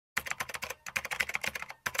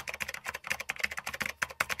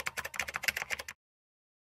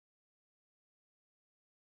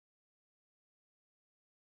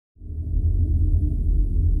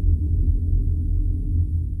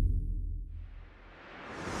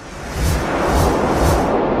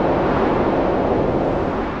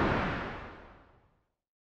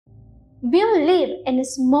live in a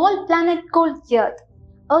small planet called Earth.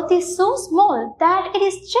 Earth is so small that it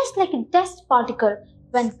is just like a dust particle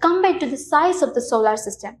when compared to the size of the solar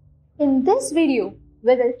system. In this video,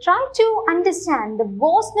 we will try to understand the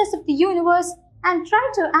vastness of the universe and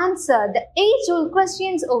try to answer the age-old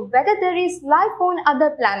questions of whether there is life on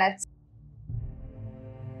other planets.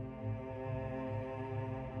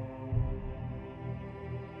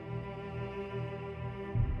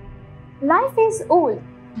 Life is old.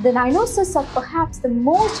 The dinosaurs are perhaps the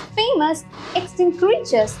most famous extinct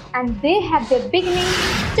creatures, and they had their beginning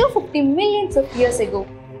 250 millions of years ago.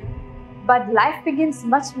 But life begins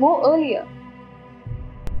much more earlier.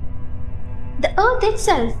 The Earth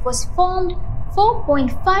itself was formed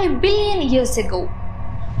 4.5 billion years ago.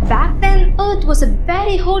 Back then, Earth was a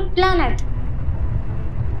very hot planet.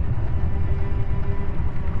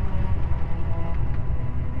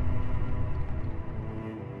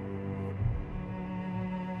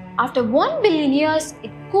 After 1 billion years,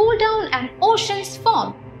 it cooled down and oceans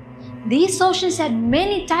formed. These oceans had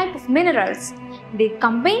many types of minerals. They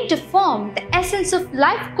combined to form the essence of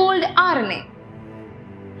life called RNA.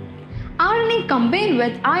 RNA combined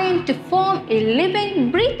with iron to form a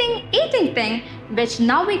living, breathing, eating thing which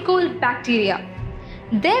now we call bacteria.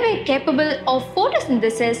 They were capable of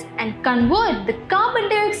photosynthesis and convert the carbon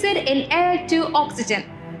dioxide in air to oxygen.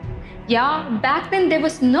 Yeah, back then there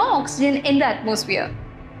was no oxygen in the atmosphere.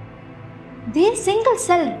 These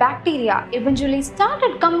single-celled bacteria eventually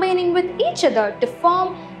started combining with each other to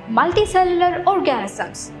form multicellular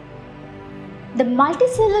organisms. The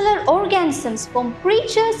multicellular organisms form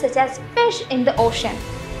creatures such as fish in the ocean.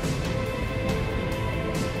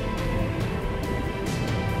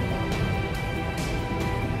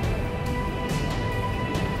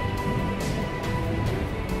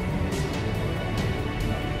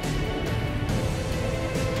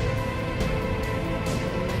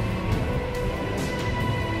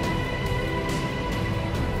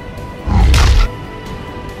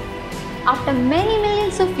 After many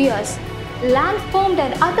millions of years, land formed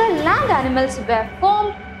and other land animals were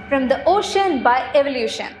formed from the ocean by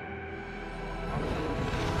evolution.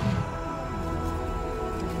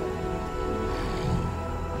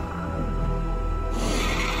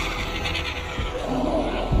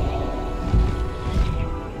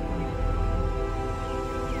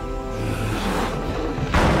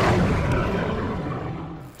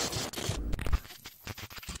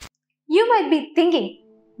 You might be thinking,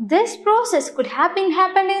 this process could have been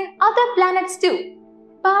happened in other planets too.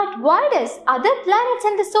 But why does other planets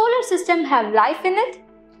in the solar system have life in it?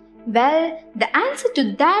 Well, the answer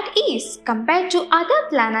to that is, compared to other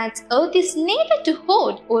planets, Earth is neither too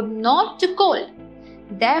hot or not too cold.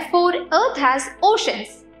 Therefore, Earth has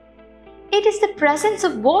oceans. It is the presence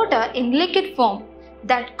of water in liquid form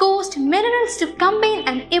that caused minerals to combine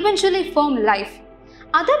and eventually form life.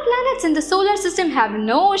 Other planets in the solar system have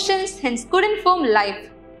no oceans, hence couldn't form life.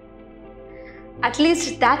 At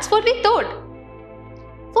least that's what we thought.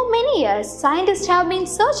 For many years, scientists have been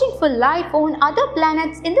searching for life on other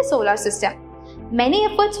planets in the solar system. Many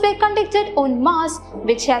efforts were conducted on Mars,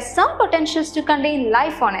 which has some potentials to contain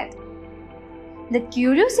life on it. The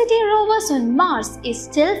Curiosity rovers on Mars is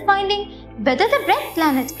still finding whether the red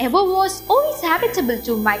planet ever was or is habitable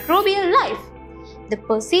to microbial life. The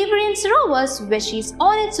Perseverance rovers, which is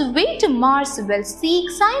on its way to Mars, will seek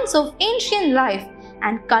signs of ancient life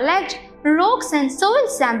and collect rocks and soil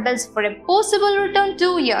samples for a possible return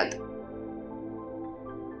to Earth.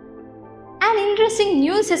 An interesting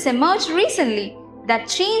news has emerged recently that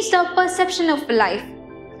changed our perception of life.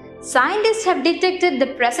 Scientists have detected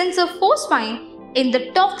the presence of phosphine in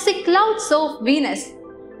the toxic clouds of Venus.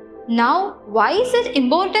 Now, why is it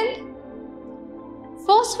important?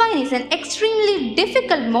 Phosphine is an extremely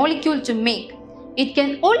difficult molecule to make. It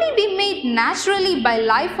can only be made naturally by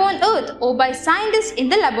life on Earth or by scientists in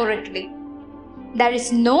the laboratory. There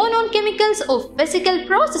is no known chemicals or physical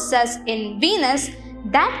processes in Venus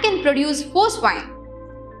that can produce phosphine.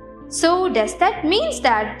 So does that mean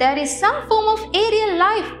that there is some form of aerial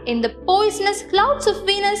life in the poisonous clouds of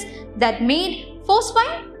Venus that made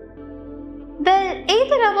phosphine? Well,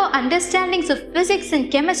 either our understandings of physics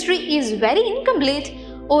and chemistry is very incomplete,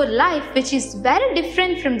 or life, which is very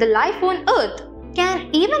different from the life on Earth, can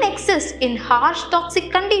even exist in harsh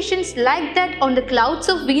toxic conditions like that on the clouds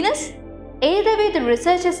of Venus. Either way, the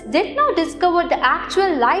researchers did not discover the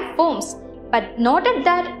actual life forms, but noted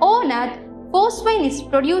that on Earth, phosphine is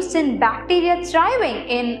produced in bacteria thriving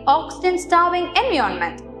in oxygen-starving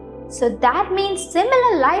environment. So that means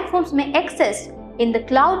similar life forms may exist in the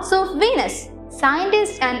clouds of Venus.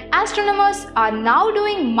 Scientists and astronomers are now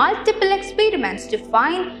doing multiple experiments to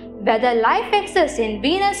find whether life exists in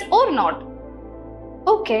Venus or not.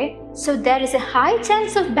 Okay, so there is a high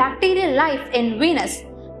chance of bacterial life in Venus,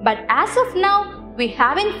 but as of now, we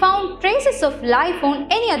haven't found traces of life on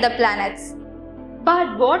any other planets.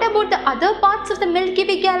 But what about the other parts of the Milky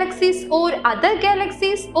Way galaxies or other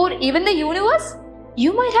galaxies or even the universe?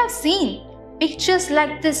 You might have seen pictures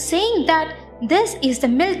like this saying that this is the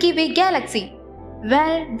Milky Way galaxy.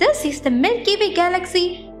 Well, this is the Milky Way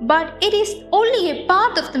galaxy, but it is only a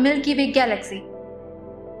part of the Milky Way galaxy.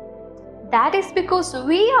 That is because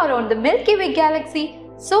we are on the Milky Way galaxy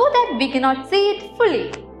so that we cannot see it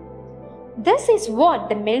fully. This is what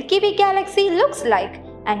the Milky Way galaxy looks like,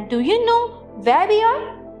 and do you know where we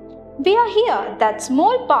are? We are here, that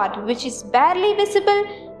small part which is barely visible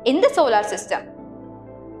in the solar system.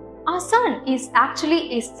 Our sun is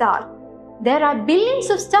actually a star. There are billions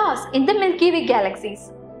of stars in the Milky Way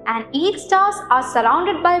galaxies, and each stars are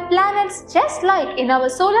surrounded by planets just like in our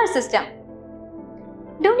solar system.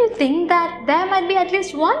 Don't you think that there might be at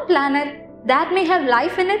least one planet that may have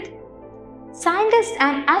life in it? Scientists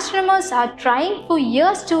and astronomers are trying for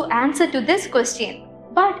years to answer to this question,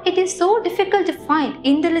 but it is so difficult to find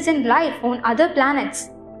intelligent life on other planets.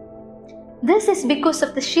 This is because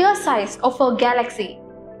of the sheer size of our galaxy.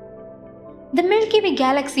 The Milky Way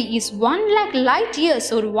galaxy is 1 lakh light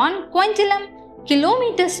years or 1 quintillion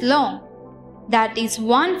kilometers long. That is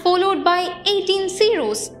 1 followed by 18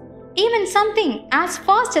 zeros. Even something as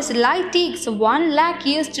fast as light takes 1 lakh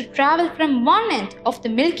years to travel from one end of the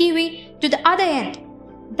Milky Way to the other end.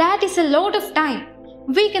 That is a lot of time.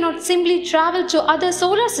 We cannot simply travel to other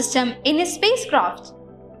solar system in a spacecraft.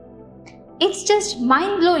 It's just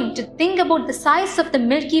mind-blowing to think about the size of the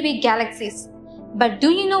Milky Way galaxies. But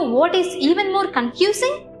do you know what is even more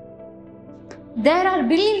confusing? There are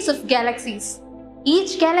billions of galaxies.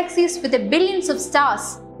 Each galaxy is with billions of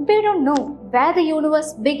stars. We don't know where the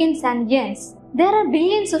universe begins and ends. There are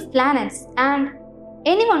billions of planets, and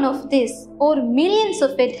any one of these or millions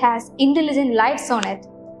of it has intelligent lives on it,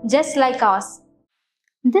 just like ours.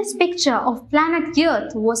 This picture of planet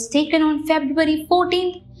Earth was taken on February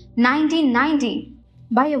 14, 1990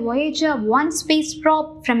 by a Voyager 1 space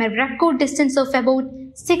probe from a record distance of about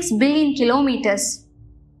 6 billion kilometers.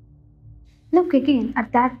 Look again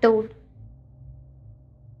at that dot.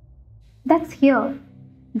 That's here.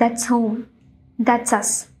 That's home. That's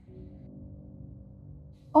us.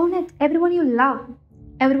 On it, everyone you love,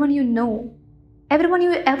 everyone you know, everyone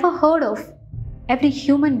you ever heard of, every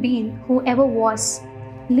human being who ever was,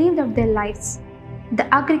 lived out their lives,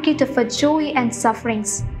 the aggregate of our joy and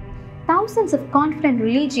sufferings, thousands of confident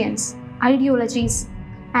religions, ideologies,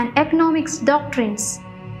 and economics doctrines,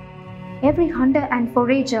 every hunter and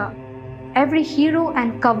forager, every hero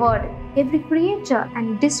and coward, every creator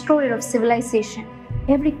and destroyer of civilization,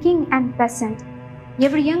 every king and peasant,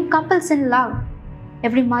 every young couples in love,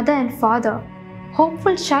 every mother and father,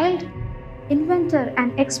 hopeful child, inventor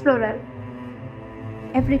and explorer,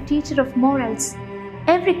 every teacher of morals,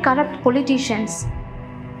 every corrupt politicians,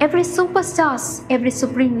 every superstars, every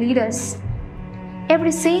supreme leaders,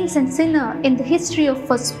 every saints and sinner in the history of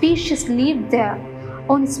our species lived there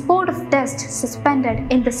on a spot of dust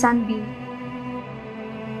suspended in the sunbeam.